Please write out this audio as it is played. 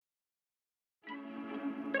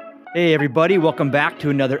Hey everybody, welcome back to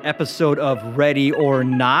another episode of Ready or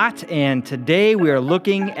Not. And today we are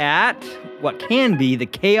looking at what can be the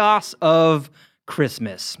chaos of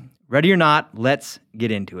Christmas. Ready or not, let's get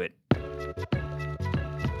into it.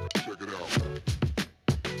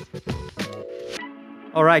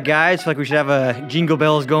 All right, guys, I feel like we should have a jingle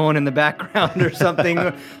bells going in the background or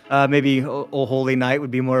something. Maybe O Holy Night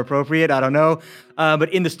would be more appropriate. I don't know.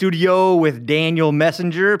 But in the studio with Daniel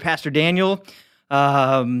Messenger, Pastor Daniel.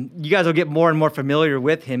 You guys will get more and more familiar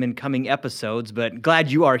with him in coming episodes, but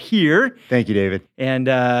glad you are here. Thank you, David. And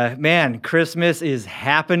man, Christmas is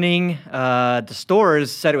happening. The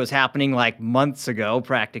stores said it was happening like months ago,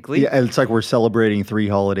 practically. Yeah, it's like we're celebrating 3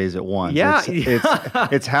 holidays at once. Yeah.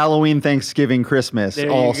 It's Halloween, Thanksgiving, Christmas,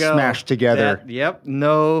 all smashed together. Yep,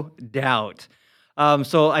 no doubt.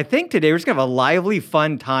 So I think today we're just going to have a lively,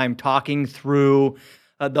 fun time talking through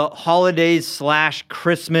the holidays /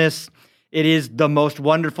 Christmas. It is the most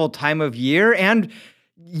wonderful time of year, and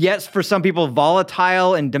yes, for some people,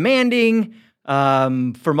 volatile and demanding.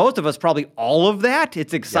 For most of us, probably all of that.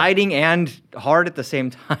 It's exciting and hard at the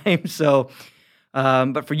same time. So,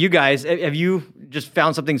 but for you guys, have you just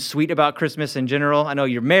found something sweet about Christmas in general? I know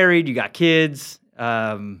you're married, you got kids.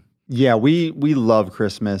 Yeah, we love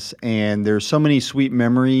Christmas, and there's so many sweet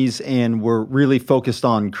memories, and we're really focused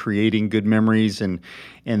on creating good memories and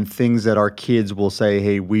things that our kids will say,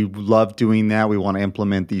 hey, we love doing that. We want to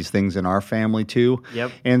implement these things in our family too.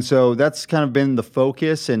 Yep. And so that's kind of been the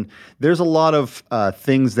focus, and there's a lot of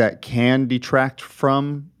things that can detract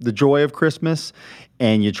from the joy of Christmas,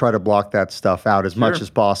 and you try to block that stuff out as much as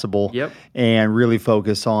possible. Yep. And really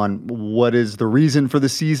focus on what is the reason for the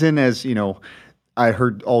season. As you know, I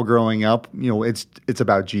heard all growing up, it's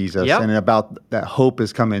about Jesus and about that hope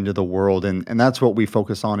has come into the world. And that's what we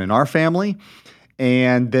focus on in our family.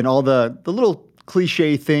 And then all the little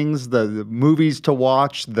cliche things, the movies to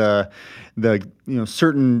watch, the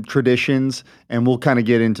certain traditions. And we'll kind of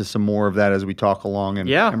get into some more of that as we talk along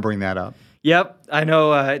and bring that up. Yep. I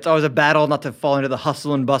know it's always a battle not to fall into the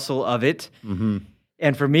hustle and bustle of it. Mm-hmm.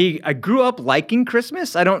 And for me, I grew up liking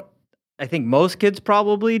Christmas. I think most kids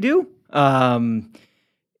probably do. And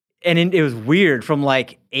it was weird from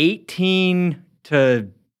like 18 to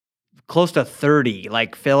close to 30,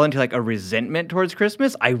 like fell into like a resentment towards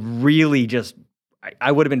Christmas. I really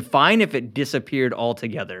I would have been fine if it disappeared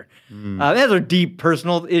altogether. Those are deep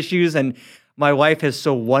personal issues, and my wife has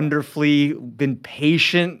so wonderfully been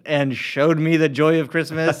patient and showed me the joy of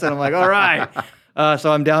Christmas. And I'm like, all right.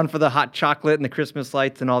 So I'm down for the hot chocolate and the Christmas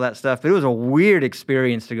lights and all that stuff. But it was a weird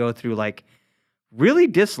experience to go through, like really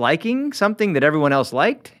disliking something that everyone else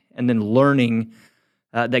liked and then learning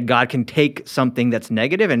that God can take something that's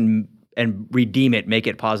negative and redeem it, make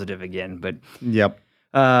it positive again. But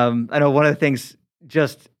I know one of the things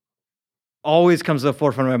just always comes to the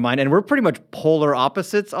forefront of my mind, and we're pretty much polar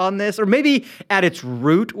opposites on this, or maybe at its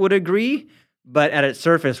root would agree, but at its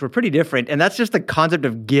surface, we're pretty different. And that's just the concept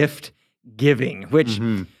of gift giving, which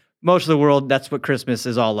most of the world, that's what Christmas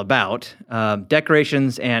is all about.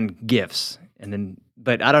 Decorations and gifts.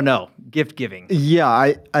 But I don't know, gift giving.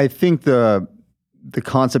 Yeah, I think the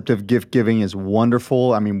concept of gift giving is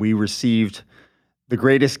wonderful. I mean, we received the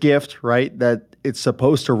greatest gift, right? That it's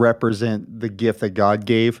supposed to represent the gift that God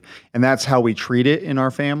gave, and that's how we treat it in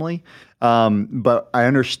our family. But I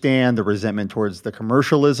understand the resentment towards the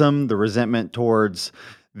commercialism, the resentment towards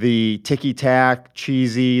the ticky-tack,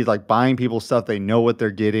 cheesy, like buying people stuff, they know what they're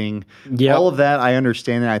getting. Yep. All of that, I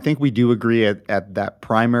understand. And I think we do agree at that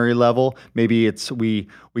primary level. Maybe it's we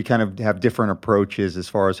kind of have different approaches as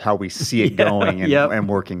far as how we see it going and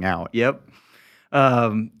working out. Yep.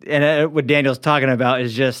 And what Daniel's talking about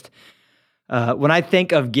is just, when I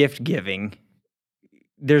think of gift giving,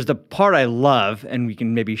 there's the part I love, and we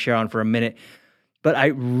can maybe share on for a minute, but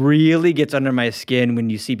it really gets under my skin when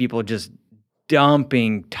you see people just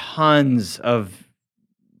dumping tons of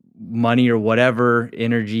money or whatever,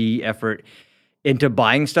 energy, effort into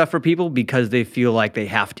buying stuff for people because they feel like they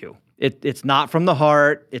have to. It's not from the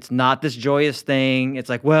heart. It's not this joyous thing. It's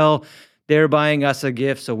like, well, they're buying us a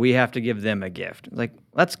gift, so we have to give them a gift. It's like,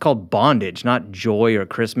 that's called bondage, not joy or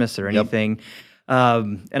Christmas or anything.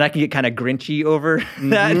 And I can get kind of grinchy over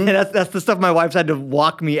that. And that's the stuff my wife's had to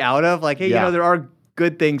walk me out of. Like, hey, there are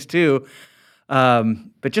good things too.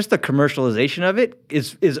 But just the commercialization of it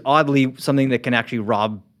is oddly something that can actually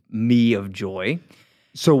rob me of joy.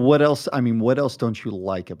 So what else don't you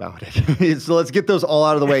like about it? So let's get those all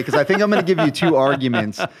out of the way, because I think I'm going to give you 2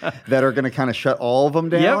 arguments that are going to kind of shut all of them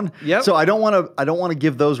down. Yep. So I don't want to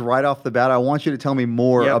give those right off the bat. I want you to tell me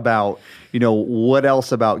more about, what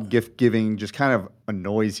else about gift giving just kind of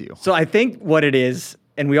annoys you. So I think what it is,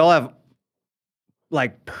 and we all have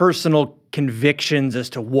like personal convictions as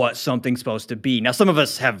to what something's supposed to be. Now, some of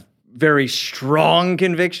us have very strong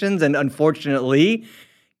convictions, and unfortunately,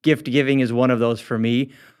 gift giving is one of those for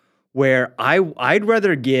me, where I'd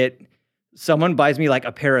rather get someone buys me like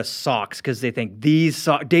a pair of socks because they think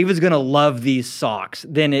David's gonna love these socks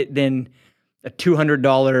than a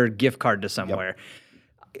 $200 gift card to somewhere.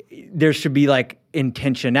 There should be like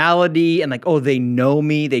intentionality and like, oh, they know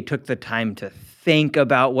me. They took the time to think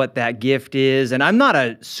about what that gift is. And I'm not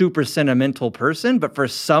a super sentimental person, but for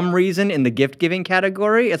some reason in the gift giving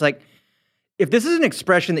category, it's like, if this is an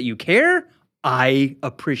expression that you care, I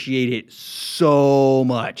appreciate it so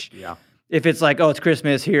much. Yeah. If it's like, oh, it's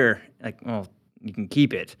Christmas here, like, oh, you can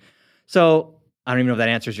keep it. So I don't even know if that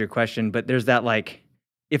answers your question, but there's that like,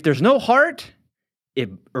 if there's no heart, it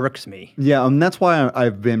irks me. Yeah, and that's why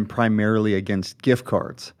I've been primarily against gift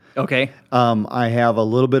cards. Okay. I have a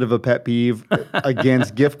little bit of a pet peeve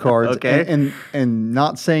against gift cards. Okay. And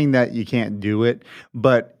not saying that you can't do it,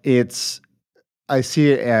 but I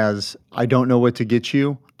see it as I don't know what to get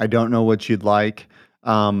you. I don't know what you'd like.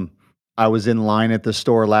 I was in line at the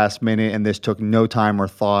store last minute and this took no time or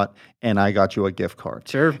thought and I got you a gift card.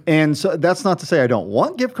 Sure. And so that's not to say I don't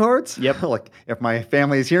want gift cards. Yep. Like if my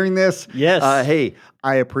family is hearing this, yes. Hey,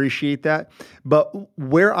 I appreciate that. But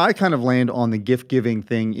where I kind of land on the gift giving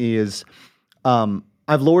thing is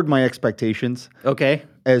I've lowered my expectations. Okay.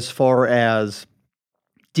 As far as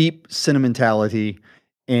deep sentimentality,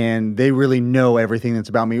 and they really know everything that's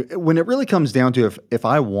about me. When it really comes down to if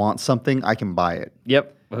I want something, I can buy it.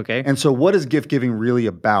 Yep. Okay. And so what is gift giving really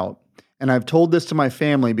about? And I've told this to my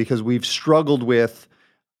family because we've struggled with,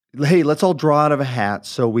 hey, let's all draw out of a hat.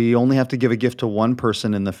 So we only have to give a gift to one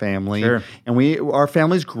person in the family. Sure. And our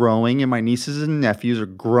family's growing and my nieces and nephews are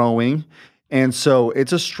growing. And so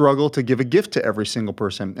it's a struggle to give a gift to every single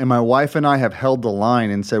person. And my wife and I have held the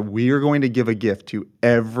line and said, we are going to give a gift to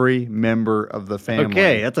every member of the family.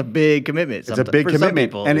 Okay, that's a big commitment. It's a big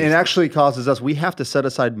commitment. People, and it actually causes us, we have to set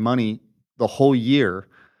aside money the whole year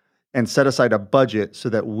and set aside a budget so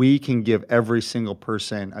that we can give every single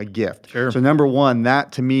person a gift. Sure. So number one,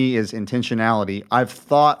 that to me is intentionality. I've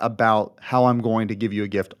thought about how I'm going to give you a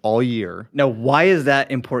gift all year. Now, why is that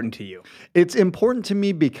important to you? It's important to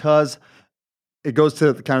me because it goes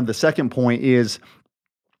to kind of the second point is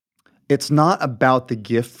it's not about the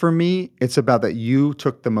gift for me. It's about that you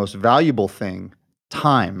took the most valuable thing,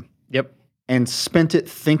 time. Yep. And spent it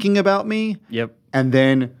thinking about me. Yep. And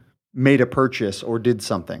then made a purchase or did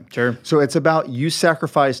something. Sure. So it's about you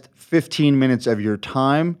sacrificed 15 minutes of your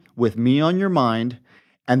time with me on your mind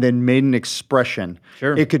and then made an expression.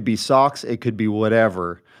 Sure. It could be socks, it could be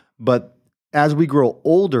whatever. But as we grow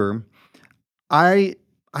older, I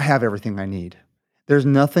have everything I need. There's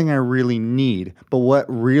nothing I really need. But what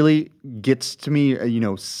really gets to me,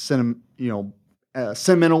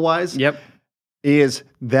 sentimental-wise, Yep. is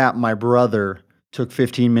that my brother took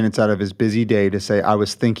 15 minutes out of his busy day to say, I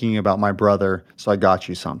was thinking about my brother, so I got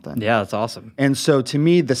you something. Yeah, that's awesome. And so to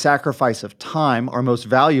me, the sacrifice of time, our most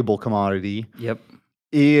valuable commodity, Yep.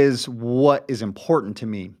 is what is important to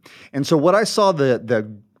me. And so what I saw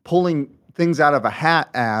the pulling things out of a hat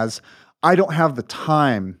as, I don't have the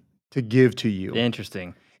time to give to you.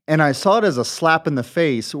 Interesting. And I saw it as a slap in the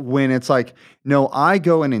face when it's like, no, I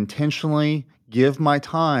go and intentionally give my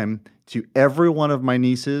time to every one of my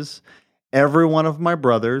nieces, every one of my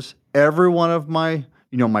brothers, every one of my,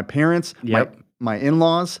 my parents, Yep. my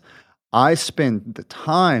in-laws. I spend the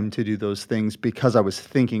time to do those things because I was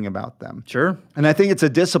thinking about them. Sure. And I think it's a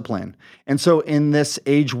discipline. And so in this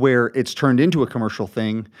age where it's turned into a commercial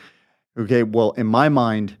thing, okay, well, in my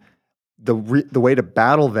mind, the way to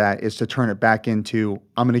battle that is to turn it back into,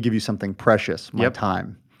 I'm going to give you something precious, my Yep.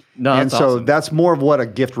 time. No, And that's so awesome. that's more of what a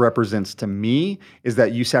gift represents to me, is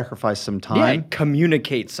that you sacrifice some Yeah, time.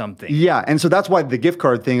 communicate something. Yeah, and so that's why the gift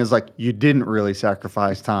card thing is like, you didn't really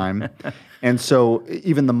sacrifice time. And so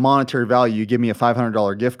even the monetary value, you give me a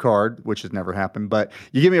 $500 gift card, which has never happened, but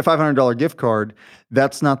you give me a $500 gift card,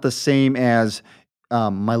 that's not the same as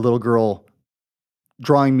my little girl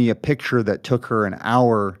drawing me a picture that took her an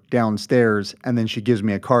hour downstairs, and then she gives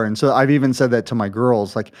me a card. And so I've even said that to my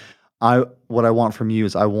girls, like, what I want from you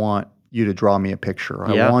is I want you to draw me a picture.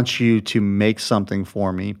 Yeah. I want you to make something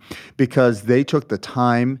for me, because they took the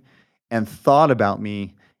time and thought about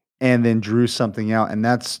me and then drew something out. And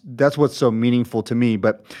that's what's so meaningful to me.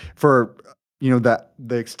 But for, the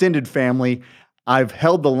extended family, I've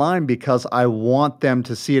held the line because I want them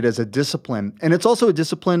to see it as a discipline. And it's also a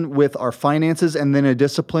discipline with our finances, and then a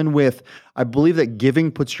discipline with, I believe that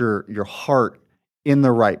giving puts your heart in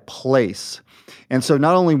the right place. And so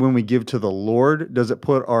not only when we give to the Lord does it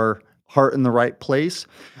put our heart in the right place.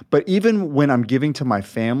 But even when I'm giving to my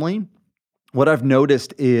family, what I've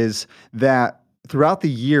noticed is that throughout the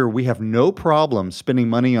year, we have no problem spending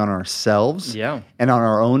money on ourselves Yeah. and on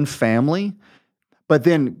our own family. But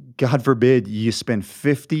then, God forbid, you spend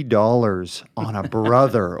 $50 on a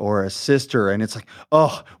brother or a sister, and it's like,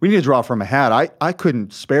 oh, we need to draw from a hat. I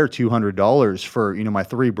couldn't spare $200 for my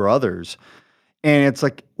three brothers. And it's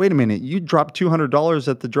like, wait a minute, you dropped $200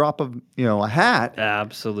 at the drop of a hat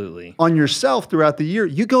Absolutely. on yourself throughout the year.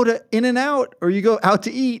 You go to In-N-Out or you go out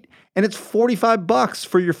to eat, and it's $45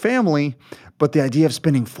 for your family. But the idea of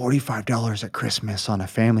spending $45 at Christmas on a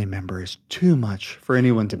family member is too much for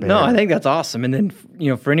anyone to bear. No, I think that's awesome. And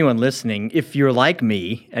then, for anyone listening, if you're like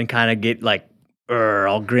me and kind of get like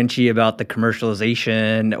all grinchy about the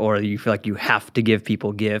commercialization, or you feel like you have to give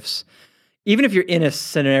people gifts, even if you're in a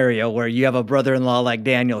scenario where you have a brother-in-law like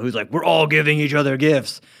Daniel who's like, we're all giving each other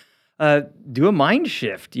gifts, do a mind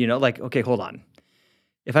shift, like, okay, hold on.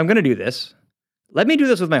 If I'm going to do this, let me do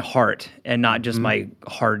this with my heart and not just my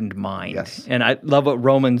hardened mind. Yes. And I love what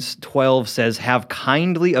Romans 12 says, have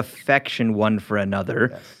kindly affection one for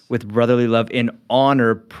another with brotherly love, in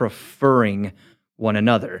honor, preferring one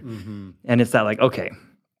another. And it's that like, okay,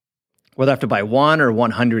 whether I have to buy 1 or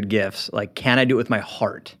 100 gifts, like, can I do it with my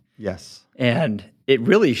heart? Yes. And it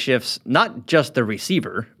really shifts not just the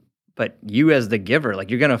receiver, but you as the giver. Like,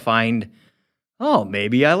 you're going to find, oh,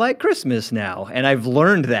 maybe I like Christmas now. And I've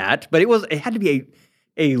learned that, but it had to be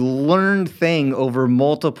a learned thing over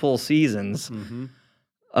multiple seasons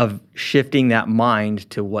of shifting that mind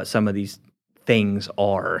to what some of these things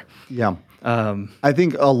are. Yeah. I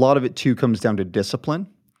think a lot of it too comes down to discipline.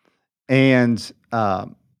 And the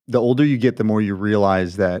older you get, the more you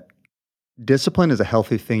realize that discipline is a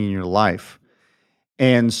healthy thing in your life.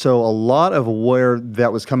 And so a lot of where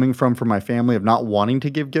that was coming from my family of not wanting to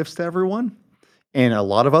give gifts to everyone, and a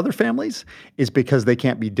lot of other families, is because they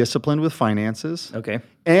can't be disciplined with finances. Okay.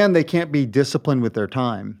 And they can't be disciplined with their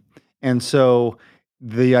time. And so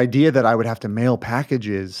the idea that I would have to mail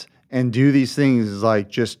packages and do these things is like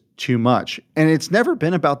just too much. And it's never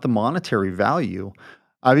been about the monetary value.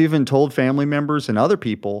 I've even told family members and other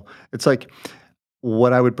people, it's like,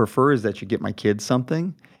 what I would prefer is that you get my kids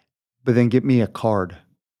something, but then get me a card,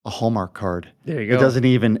 a Hallmark card. There you go. It doesn't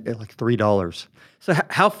even, like $3. So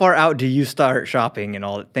how far out do you start shopping and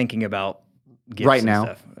all, thinking about gifts Right and now.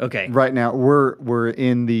 stuff? Okay. Right now, we're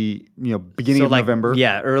in the beginning So of like, November.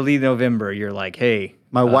 Yeah, early November, you're like, hey.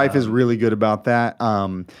 My wife is really good about that.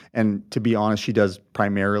 And to be honest, she does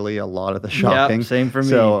primarily a lot of the shopping. same for me.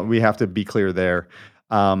 So we have to be clear there.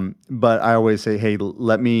 But I always say, hey,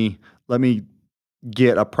 let me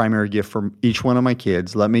get a primary gift for each one of my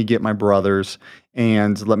kids. Let me get my brothers,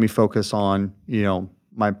 and let me focus on,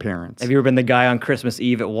 my parents. Have you ever been the guy on Christmas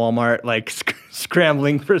Eve at Walmart, like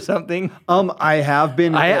scrambling for something? I have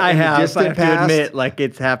been. I in the have. I distant have to past. admit, like,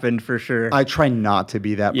 it's happened for sure. I try not to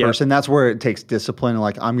be that Yep. person. That's where it takes discipline.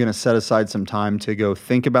 Like, I'm going to set aside some time to go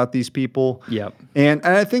think about these people. Yep. And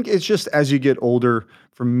I think it's just as you get older,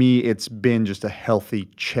 for me, it's been just a healthy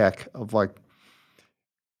check of like,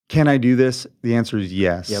 can I do this? The answer is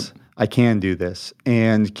yes. Yep. I can do this.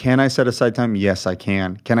 And can I set aside time? Yes, I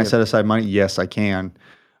can. Can I set aside money? Yes, I can.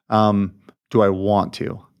 Do I want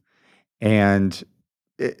to? And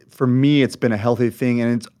for me, it's been a healthy thing.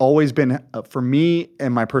 And it's always been, for me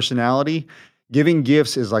and my personality, giving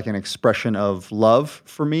gifts is like an expression of love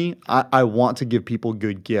for me. I want to give people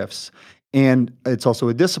good gifts. And it's also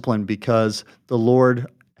a discipline because the Lord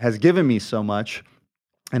has given me so much.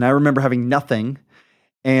 And I remember having nothing.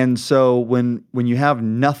 And so when you have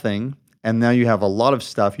nothing and now you have a lot of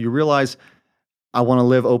stuff, you realize I want to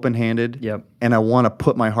live open-handed. Yep. And I want to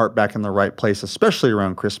put my heart back in the right place, especially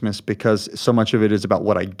around Christmas, because so much of it is about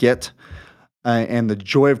what I get. And the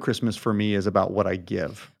joy of Christmas for me is about what I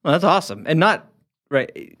give. Well, that's awesome. And not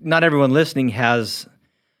everyone listening has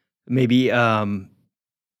maybe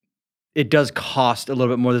it does cost a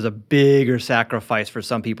little bit more. There's a bigger sacrifice for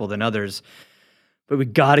some people than others. But we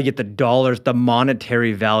got to get the dollars, the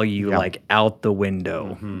monetary value, like out the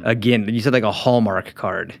window. Again, you said like a Hallmark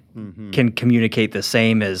card can communicate the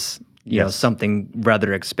same as something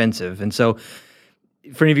rather expensive. And so,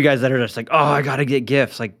 for any of you guys that are just like, oh, I got to get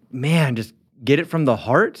gifts, like, man, just get it from the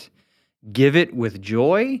heart, give it with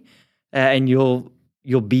joy, and you'll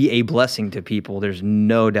be a blessing to people. There's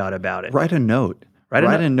no doubt about it. Write a note. Write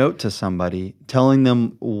a note to somebody, telling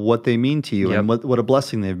them what they mean to you and what a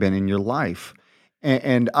blessing they've been in your life.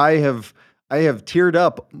 And I have teared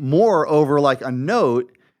up more over like a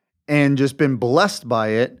note and just been blessed by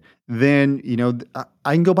it than,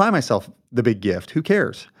 I can go buy myself the big gift. Who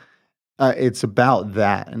cares? It's about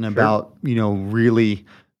that and about, really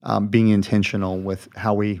being intentional with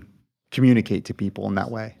how we communicate to people in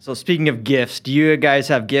that way. So speaking of gifts, do you guys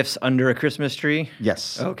have gifts under a Christmas tree?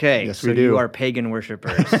 Yes. Okay. Yes, so we do. you are pagan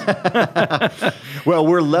worshipers. Well,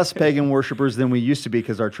 we're less pagan worshipers than we used to be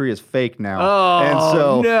because our tree is fake now. Oh, and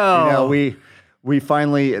so, no. we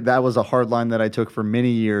finally, that was a hard line that I took for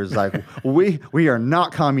many years. Like, we are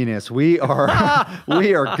not communists. We are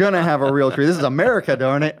going to have a real tree. This is America,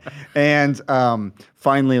 darn it. And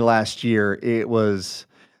finally last year, it was,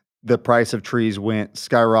 the price of trees went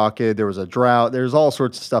skyrocketed. There was a drought. There's all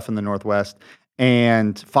sorts of stuff in the Northwest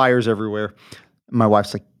and fires everywhere. My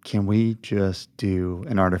wife's like, can we just do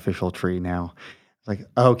an artificial tree now? It's like,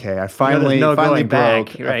 okay, I finally no broke. going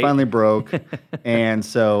back, right? I finally broke. And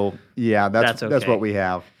so, yeah, that's okay. what we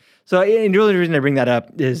have. So, and the only reason I bring that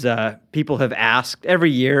up is people have asked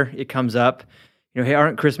every year. It comes up, hey,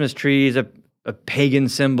 aren't Christmas trees a pagan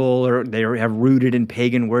symbol, or they have rooted in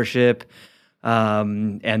pagan worship?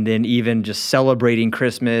 And then even just celebrating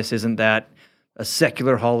Christmas, isn't that a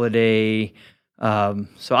secular holiday?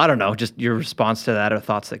 So I don't know, just your response to that or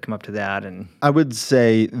thoughts that come up to that. And I would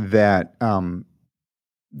say that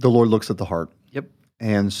the Lord looks at the heart. Yep.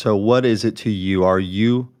 And so what is it to you? Are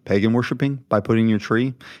you pagan worshiping by putting your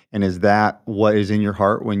tree? And is that what is in your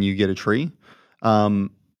heart when you get a tree?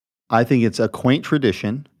 I think it's a quaint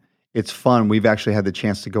tradition. It's fun. We've actually had the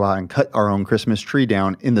chance to go out and cut our own Christmas tree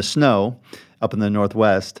down in the snow up in the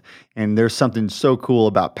Northwest. And there's something so cool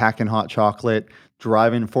about packing hot chocolate,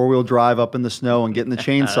 driving 4-wheel drive up in the snow and getting the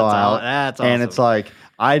chainsaw out. That's awesome. And it's like,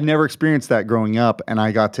 I'd never experienced that growing up, and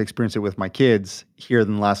I got to experience it with my kids here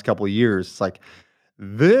in the last couple of years. It's like,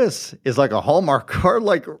 this is like a Hallmark card,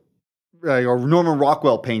 like a Norman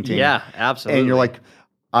Rockwell painting. Yeah, absolutely. And you're like,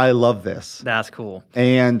 I love this. That's cool.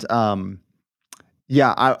 And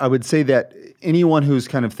yeah, I would say that anyone who's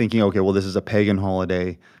kind of thinking, okay, well, this is a pagan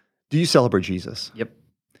holiday, do you celebrate Jesus? Yep.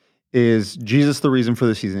 Is Jesus the reason for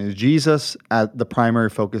the season? Is Jesus at the primary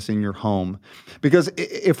focus in your home? Because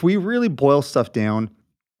if we really boil stuff down,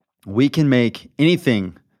 we can make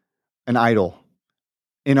anything an idol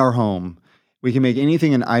in our home. We can make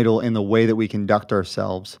anything an idol in the way that we conduct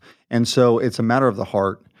ourselves. And so it's a matter of the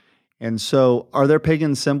heart. And so are there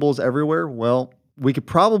pagan symbols everywhere? Well, we could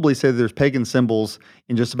probably say there's pagan symbols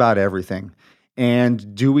in just about everything.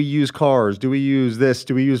 And do we use cars? Do we use this?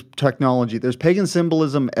 Do we use technology? There's pagan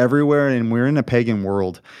symbolism everywhere, and we're in a pagan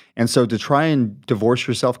world. And so to try and divorce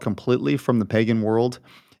yourself completely from the pagan world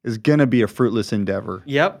is going to be a fruitless endeavor.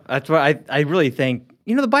 Yep. That's what I really think.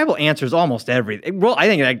 The Bible answers almost everything. Well, I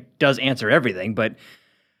think it does answer everything, but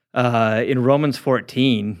in Romans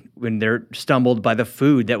 14, when they're stumbled by the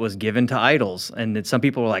food that was given to idols, and then some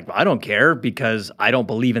people were like, well, I don't care because I don't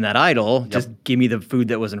believe in that idol. Just give me the food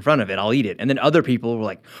that was in front of it. I'll eat it. And then other people were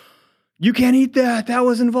like, you can't eat that. That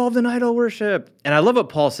was involved in idol worship. And I love what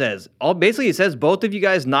Paul says. Basically, he says, both of you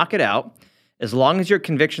guys knock it out. As long as your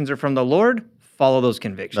convictions are from the Lord, follow those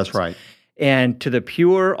convictions. That's right. And to the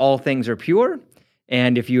pure, all things are pure.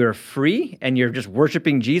 And if you are free and you're just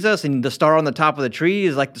worshiping Jesus, and the star on the top of the tree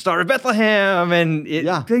is like the Star of Bethlehem, and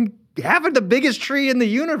having the biggest tree in the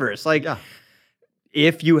universe. Like,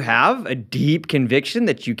 if you have a deep conviction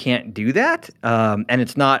that you can't do that, and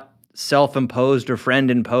it's not self-imposed or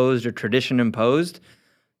friend-imposed or tradition-imposed,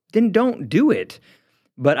 then don't do it.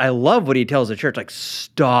 But I love what he tells the church, like,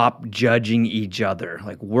 stop judging each other.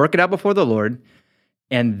 Like, work it out before the Lord,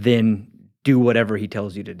 and then do whatever he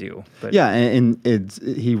tells you to do. But and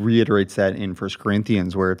he reiterates that in 1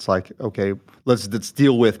 Corinthians, where it's like, okay, let's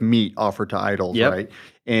deal with meat offered to idols, right?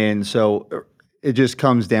 And so it just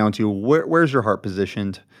comes down to where's your heart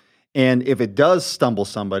positioned? And if it does stumble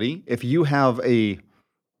somebody, if you have a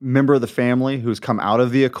member of the family who's come out of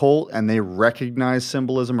the occult and they recognize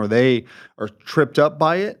symbolism or they are tripped up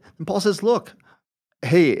by it, then Paul says, look,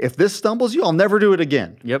 hey, if this stumbles you, I'll never do it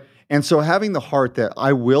again. Yep. And so having the heart that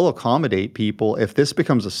I will accommodate people, if this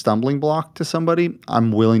becomes a stumbling block to somebody,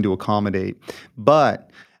 I'm willing to accommodate. But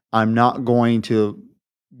I'm not going to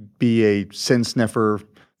be a sin sniffer,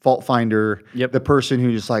 fault finder, the person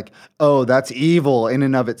who just like, oh, that's evil in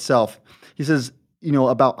and of itself. He says,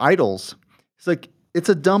 about idols, it's like, it's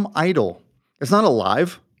a dumb idol. It's not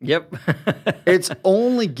alive. Yep. It's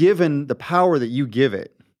only given the power that you give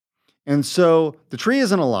it. And so the tree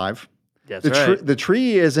isn't alive. That's right. The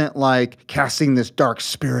tree isn't like casting this dark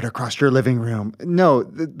spirit across your living room. No,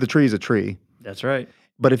 the tree is a tree. That's right.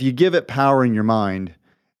 But if you give it power in your mind,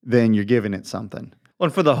 then you're giving it something. Well,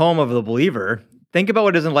 and for the home of the believer, think about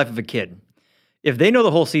what it is in the life of a kid. If they know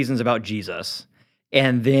the whole season's about Jesus,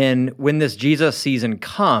 and then when this Jesus season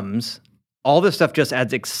comes, all this stuff just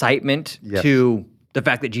adds excitement to the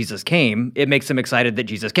fact that Jesus came, it makes them excited that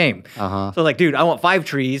Jesus came. Uh-huh. So like, dude, I want 5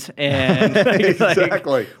 trees and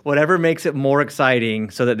Exactly. whatever makes it more exciting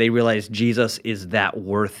so that they realize Jesus is that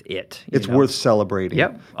worth it. It's worth celebrating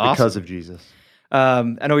Yep. because Awesome. of Jesus.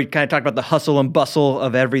 I know we kind of talked about the hustle and bustle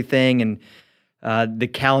of everything, and the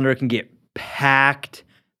calendar can get packed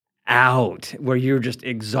out where you're just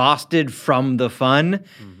exhausted from the fun.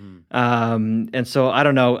 And so I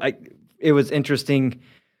don't know. It was interesting.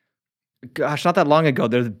 Gosh, not that long ago,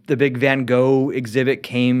 the big Van Gogh exhibit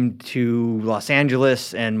came to Los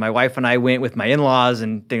Angeles, and my wife and I went with my in-laws,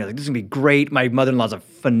 and they were like, this is going to be great. My mother-in-law's a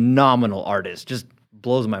phenomenal artist, just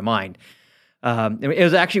blows my mind. It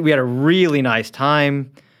was actually, we had a really nice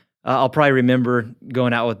time. I'll probably remember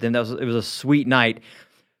going out with them. It was a sweet night.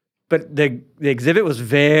 But the exhibit was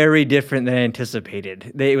very different than I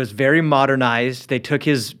anticipated. It was very modernized. They took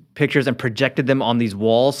his pictures and projected them on these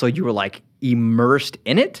walls, so you were like immersed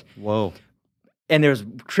in it. Whoa. And there was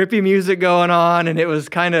trippy music going on, and it was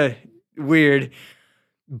kind of weird.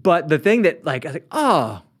 But the thing that, like, I was like,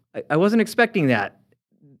 oh, I wasn't expecting that.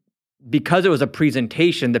 Because it was a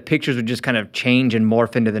presentation, the pictures would just kind of change and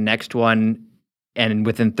morph into the next one, and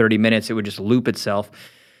within 30 minutes, it would just loop itself.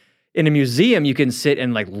 In a museum, you can sit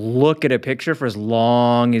and like look at a picture for as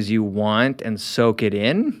long as you want and soak it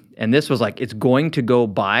in. And this was like, it's going to go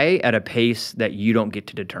by at a pace that you don't get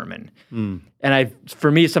to determine. And for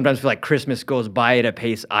me, sometimes feel like Christmas goes by at a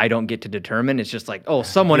pace I don't get to determine. It's just like, oh,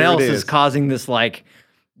 someone Here it else is. is causing this, like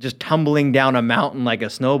just tumbling down a mountain like a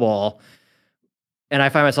snowball. And I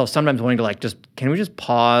find myself sometimes wanting to like, can we just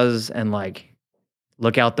pause and like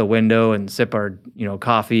look out the window and sip our,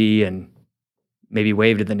 coffee and maybe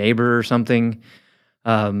wave to the neighbor or something.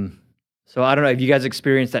 So I don't know if you guys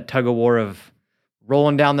experienced that tug of war of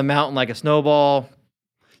rolling down the mountain like a snowball.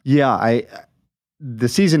 Yeah, the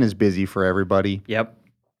season is busy for everybody. Yep.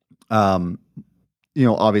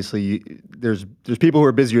 Obviously there's people who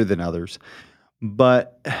are busier than others,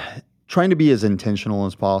 but trying to be as intentional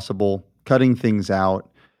as possible, cutting things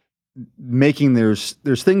out, making there's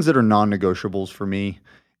things that are non-negotiables for me.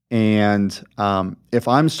 And if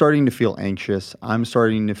I'm starting to feel anxious, I'm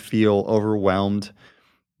starting to feel overwhelmed,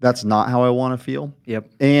 that's not how I want to feel. Yep.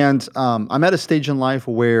 And I'm at a stage in life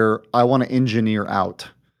where I want to engineer out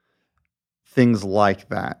things like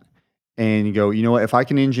that. And you go, you know what, if I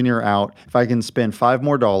can engineer out, if I can spend $5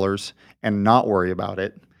 more and not worry about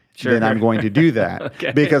it, then I'm going to do that.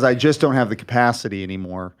 Okay. Because I just don't have the capacity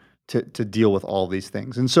anymore to deal with all these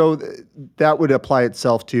things. And so that would apply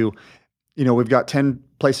itself to, we've got 10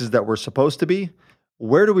 places that we're supposed to be.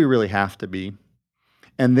 Where do we really have to be?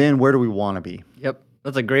 And then where do we want to be? Yep.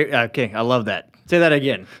 That's a great, okay, I love that. Say that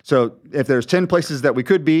again. So if there's 10 places that we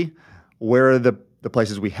could be, where are the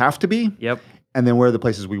places we have to be? Yep. And then where are the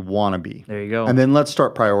places we want to be? There you go. And then let's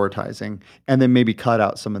start prioritizing, and then maybe cut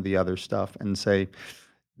out some of the other stuff and say,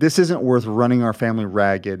 this isn't worth running our family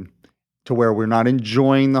ragged to where we're not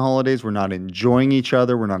enjoying the holidays, we're not enjoying each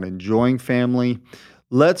other, we're not enjoying family.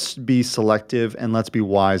 Let's be selective and let's be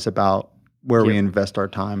wise about where we invest our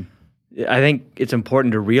time. I think it's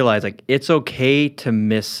important to realize, like, it's okay to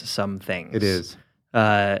miss some things. It is.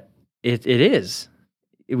 It is.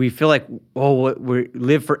 We feel like, we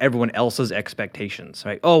live for everyone else's expectations,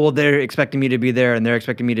 right? Oh, well, they're expecting me to be there, and they're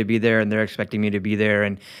expecting me to be there, and they're expecting me to be there.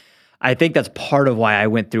 And I think that's part of why I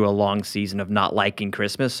went through a long season of not liking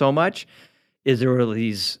Christmas so much, is there were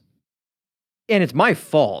these, and it's my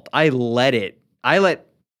fault. I let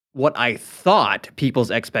what I thought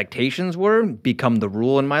people's expectations were become the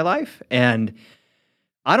rule in my life. And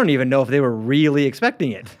I don't even know if they were really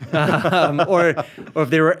expecting it, or if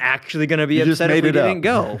they were actually going to be upset if we didn't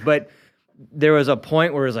go. But there was a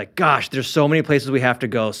point where it was like, gosh, there's so many places we have to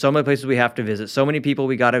go, so many places we have to visit, so many people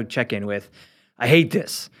we got to check in with. I hate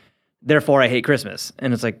this. Therefore, I hate Christmas.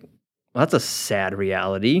 And it's like, well, that's a sad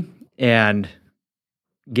reality. And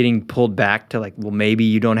getting pulled back to like, well, maybe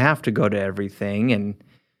you don't have to go to everything. And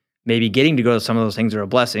maybe getting to go to some of those things are a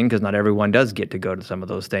blessing, because not everyone does get to go to some of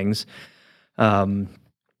those things.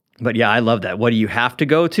 But yeah, I love that. What do you have to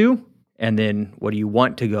go to? And then what do you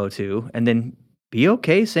want to go to? And then be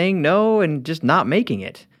okay saying no and just not making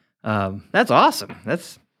it. That's awesome.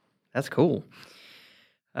 That's cool.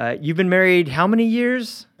 You've been married how many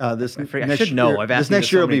years? I should know. I've asked this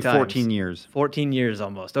next you year so will be many 14 times. years. 14 years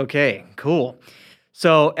almost. Okay, cool.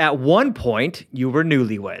 So at one point, you were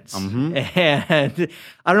newlyweds. Mm-hmm. And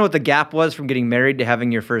I don't know what the gap was from getting married to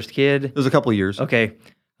having your first kid. It was a couple of years. Okay.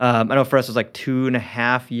 I know for us it was like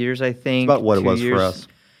 2.5 years, I think. It's about what it 2 was years. for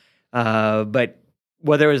us. But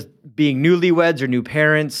whether it was being newlyweds or new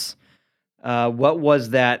parents, what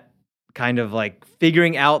was that kind of like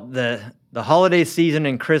figuring out the the holiday season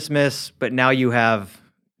and Christmas, but now you have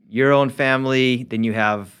your own family, then you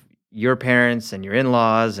have your parents and your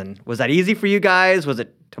in-laws. And was that easy for you guys? Was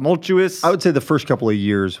it tumultuous? I would say the first couple of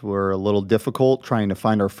years were a little difficult trying to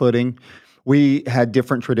find our footing. We had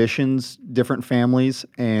different traditions, different families,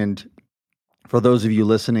 and for those of you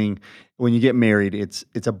listening, when you get married, it's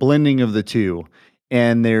a blending of the two.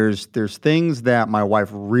 And there's things that my wife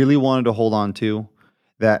really wanted to hold on to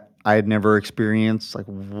that I had never experienced. Like,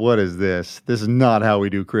 what is this? This is not how we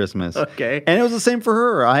do Christmas. Okay. And it was the same for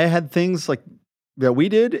her. I had things like that we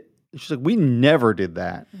did. She's like, we never did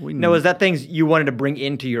that. Now, was that things you wanted to bring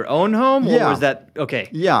into your own home? Or Yeah. was that, okay.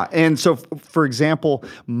 Yeah. And so, for example,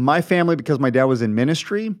 my family, because my dad was in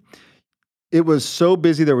ministry, it was so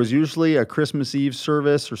busy. There was usually a Christmas Eve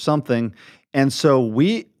service or something. And so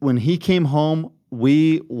when he came home,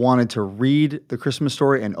 we wanted to read the Christmas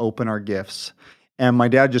story and open our gifts. And my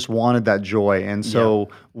dad just wanted that joy. And so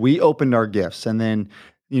we opened our gifts. And then,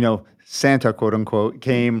 Santa, quote unquote,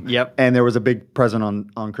 came. Yep. And there was a big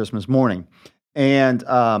present on Christmas morning. And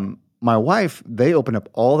my wife, they opened up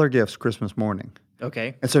all their gifts Christmas morning.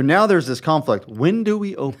 Okay. And so now there's this conflict. When do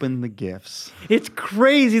we open the gifts? It's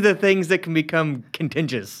crazy the things that can become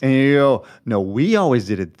contentious. And you go, no, we always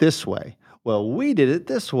did it this way. Well, we did it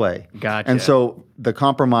this way. Gotcha. And so the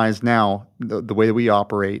compromise now, the way that we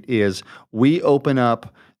operate is we open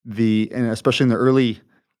up and especially in the early,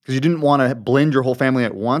 because you didn't want to blend your whole family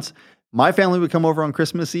at once. My family would come over on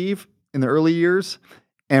Christmas Eve in the early years,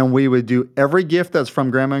 and we would do every gift that's from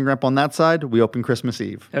Grandma and Grandpa on that side, we open Christmas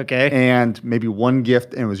Eve. Okay. And maybe one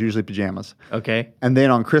gift, and it was usually pajamas. Okay. And then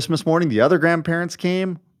on Christmas morning, the other grandparents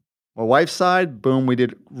came. My wife's side, boom, we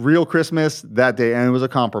did real Christmas that day, and it was a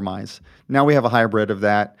compromise. Now we have a hybrid of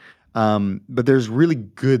that. But there's really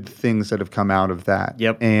good things that have come out of that.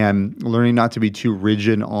 Yep. And learning not to be too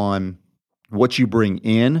rigid on what you bring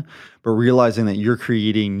in, but realizing that you're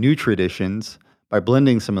creating new traditions by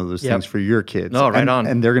blending some of those things for your kids. Oh, right on.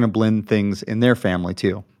 And they're going to blend things in their family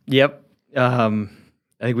too. Yep. I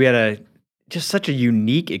think we had just such a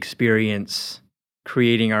unique experience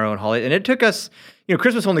creating our own holiday. And it took us,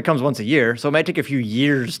 Christmas only comes once a year, so it might take a few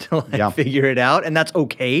years to figure it out. And that's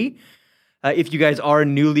okay. If you guys are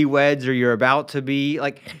newlyweds or you're about to be,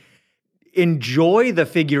 enjoy the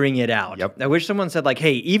figuring it out. Yep. I wish someone said,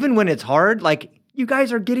 hey, even when it's hard, you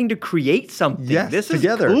guys are getting to create something. Yes, this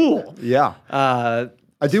together. is cool. Yeah.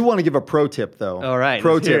 I do want to give a pro tip, though. All right,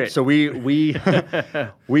 Pro let's hear tip. it. So we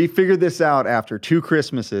we figured this out after 2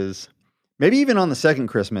 Christmases, maybe even on the second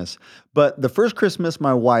Christmas. But the first Christmas,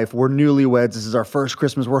 my wife, we're newlyweds. This is our first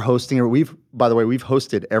Christmas. We're hosting it. By the way, we've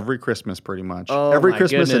hosted every Christmas pretty much. Oh, every my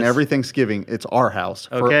Christmas and goodness. every Thanksgiving, it's our house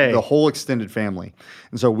for Okay. the whole extended family.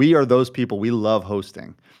 And so we are those people. We love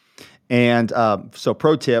hosting. And so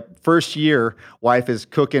pro tip, first year, wife is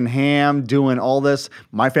cooking ham, doing all this.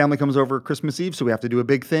 My family comes over Christmas Eve, so we have to do a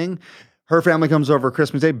big thing. Her family comes over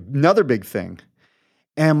Christmas Day, another big thing.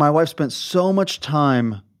 And my wife spent so much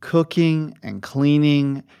time cooking and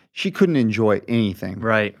cleaning, she couldn't enjoy anything.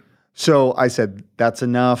 Right. So I said, that's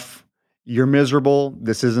enough. You're miserable.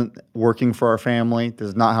 This isn't working for our family. This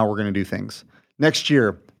is not how we're going to do things. Next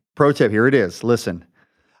year, pro tip, here it is. Listen,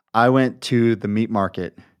 I went to the meat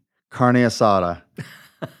market. Carne asada.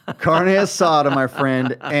 Carne asada, my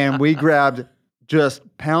friend. And we grabbed just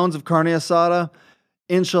pounds of carne asada,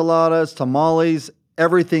 enchiladas, tamales,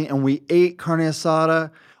 everything. And we ate carne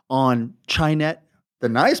asada on Chinette, the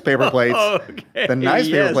nice paper plates. Okay. The nice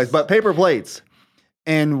paper plates, but paper plates.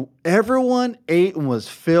 And everyone ate and was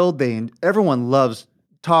filled. Everyone loves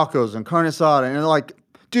tacos and carne asada. And they're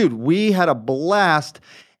dude, we had a blast.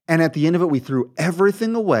 And at the end of it, we threw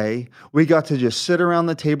everything away. We got to just sit around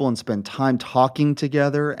the table and spend time talking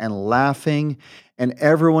together and laughing, and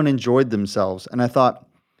everyone enjoyed themselves. And I thought,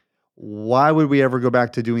 why would we ever go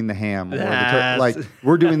back to doing the ham?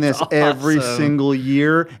 We're doing this every awesome. single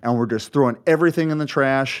year, and we're just throwing everything in the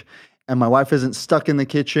trash. And my wife isn't stuck in the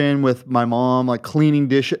kitchen with my mom, cleaning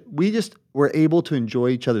dishes. We just were able to enjoy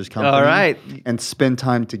each other's company. All right. And spend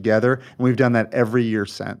time together. And we've done that every year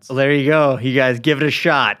since. Well, there you go. You guys give it a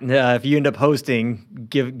shot. If you end up hosting,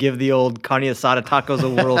 give the old carne asada tacos a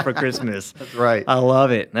whirl for Christmas. That's right. I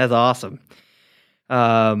love it. That's awesome.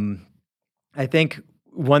 I think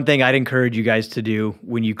one thing I'd encourage you guys to do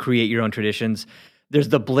when you create your own traditions, there's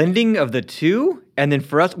the blending of the two. And then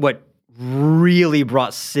for us, what really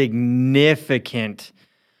brought significant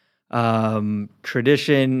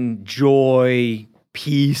tradition, joy,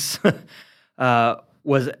 peace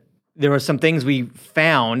was there were some things we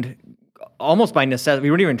found almost by necessity.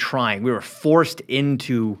 We weren't even trying. We were forced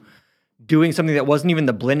into doing something that wasn't even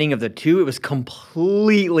the blending of the two. It was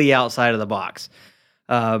completely outside of the box.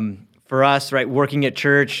 For for us, right, working at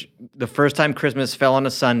church, the first time Christmas fell on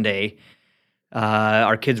a Sunday,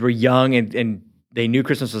 our kids were young and they knew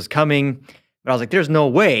Christmas was coming. But I was like, there's no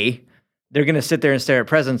way they're going to sit there and stare at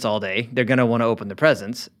presents all day. They're going to want to open the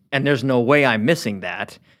presents. And there's no way I'm missing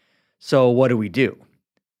that. So what do we do?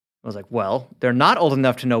 I was like, well, they're not old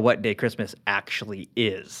enough to know what day Christmas actually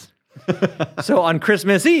is. So on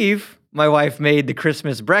Christmas Eve, my wife made the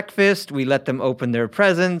Christmas breakfast. We let them open their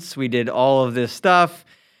presents. We did all of this stuff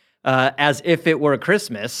as if it were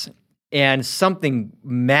Christmas. And something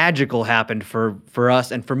magical happened for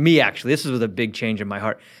us and for me, actually. This was a big change in my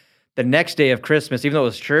heart. The next day of Christmas, even though it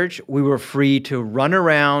was church, we were free to run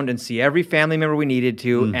around and see every family member we needed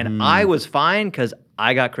to. Mm-hmm. And I was fine because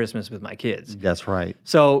I got Christmas with my kids. That's right.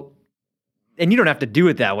 So, and you don't have to do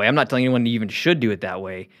it that way. I'm not telling anyone you even should do it that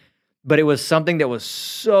way. But it was something that was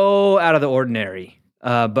so out of the ordinary,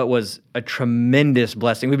 but was a tremendous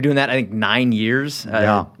blessing. We've been doing that, I think, 9 years.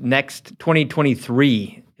 Next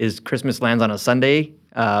 2023 is Christmas lands on a Sunday.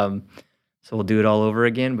 So we'll do it all over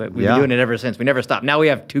again. But we've been doing it ever since. We never stopped. Now we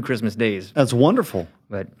have 2 Christmas days. That's wonderful.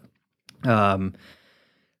 But I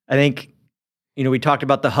think, we talked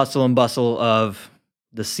about the hustle and bustle of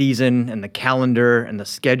the season and the calendar and the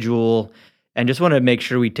schedule. And just want to make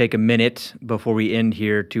sure we take a minute before we end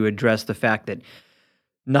here to address the fact that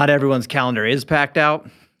not everyone's calendar is packed out.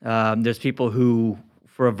 There's people who,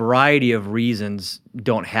 for a variety of reasons,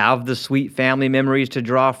 don't have the sweet family memories to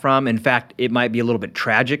draw from. In fact, it might be a little bit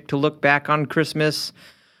tragic to look back on Christmas.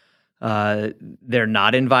 They're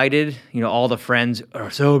not invited. All the friends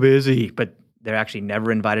are so busy, but they're actually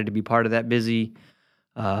never invited to be part of that busy.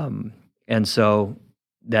 And so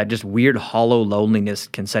that just weird hollow loneliness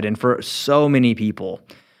can set in for so many people.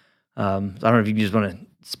 I don't know if you just want to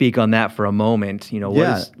speak on that for a moment.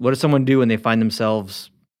 What does someone do when they find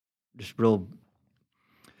themselves just real?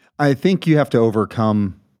 I think you have to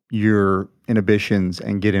overcome your inhibitions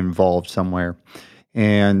and get involved somewhere.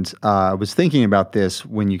 And I was thinking about this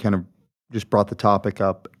when you kind of just brought the topic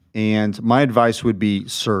up. And my advice would be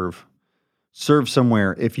serve. Serve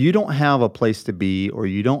somewhere. If you don't have a place to be or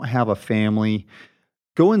you don't have a family,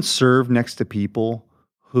 go and serve next to people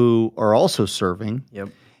who are also serving. Yep.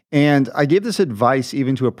 And I gave this advice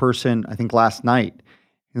even to a person, I think last night.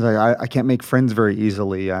 He's like, I can't make friends very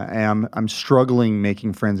easily. I'm struggling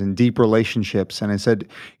making friends in deep relationships. And I said,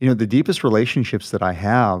 the deepest relationships that I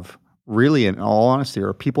have, really, in all honesty,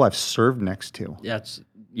 are people I've served next to.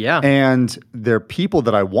 Yeah. And they're people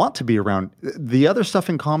that I want to be around. The other stuff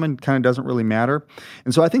in common kind of doesn't really matter.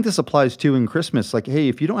 And so I think this applies too in Christmas. Like, hey,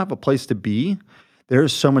 if you don't have a place to be,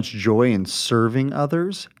 there's so much joy in serving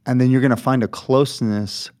others, and then you're going to find a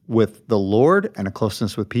closeness with the Lord and a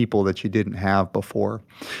closeness with people that you didn't have before.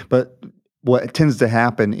 But what tends to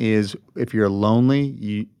happen is if you're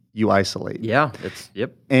lonely, you isolate. Yeah,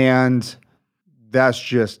 yep. And that's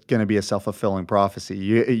just going to be a self-fulfilling prophecy.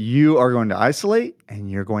 You are going to isolate, and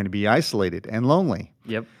you're going to be isolated and lonely.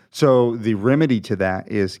 Yep. So the remedy to that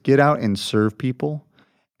is get out and serve people.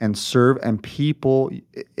 And serve, and people,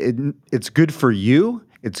 it's good for you,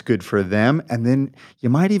 it's good for them, and then you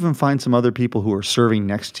might even find some other people who are serving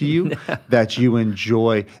next to you that you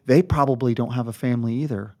enjoy. They probably don't have a family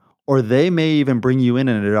either, or they may even bring you in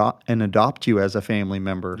and adopt you as a family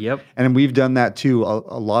member. Yep. And we've done that too.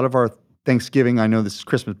 A lot of our Thanksgiving, I know this is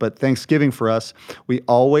Christmas, but Thanksgiving for us, we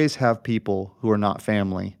always have people who are not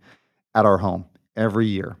family at our home every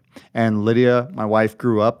year. And Lydia, my wife,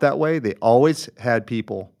 grew up that way. They always had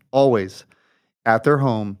people, always, at their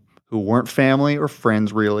home who weren't family or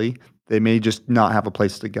friends, really. They may just not have a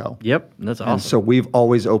place to go. Yep, that's awesome. And so we've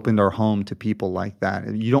always opened our home to people like that.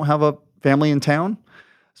 If you don't have a family in town,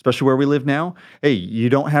 especially where we live now, hey, you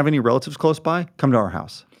don't have any relatives close by, come to our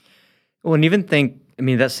house. Well, and even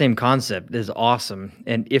that same concept is awesome.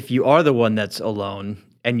 And if you are the one that's alone,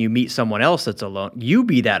 and you meet someone else that's alone, you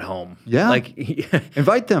be that home. Yeah. Like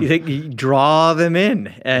invite them. You draw them in.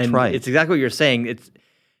 And that's right. It's exactly what you're saying. It's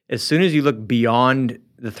as soon as you look beyond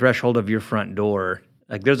the threshold of your front door,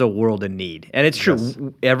 like there's a world in need. And it's true. Yes.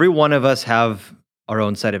 Every one of us have our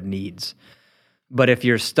own set of needs. But if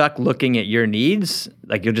you're stuck looking at your needs,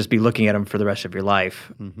 like you'll just be looking at them for the rest of your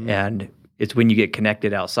life. Mm-hmm. And it's when you get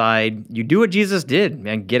connected outside, you do what Jesus did,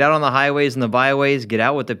 man. Get out on the highways and the byways, get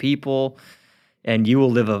out with the people, and you will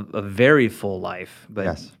live a very full life. But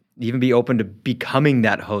yes. Even be open to becoming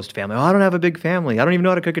that host family. Oh, I don't have a big family. I don't even know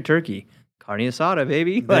how to cook a turkey. Carne asada,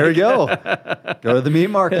 baby. There we go. Go to the meat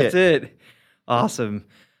market. That's it. Awesome.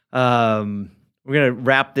 We're going to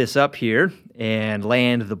wrap this up here and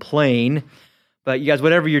land the plane. But you guys,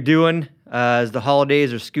 whatever you're doing, as the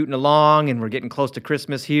holidays are scooting along and we're getting close to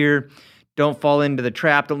Christmas here, Don't fall into the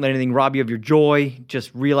trap. Don't let anything rob you of your joy.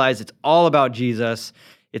 Just realize it's all about Jesus.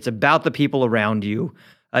 It's about the people around you.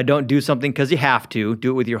 Don't do something because you have to.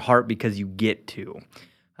 Do it with your heart because you get to.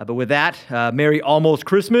 But with that, Merry Almost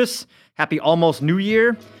Christmas. Happy Almost New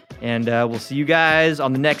Year. And we'll see you guys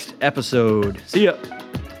on the next episode. See ya.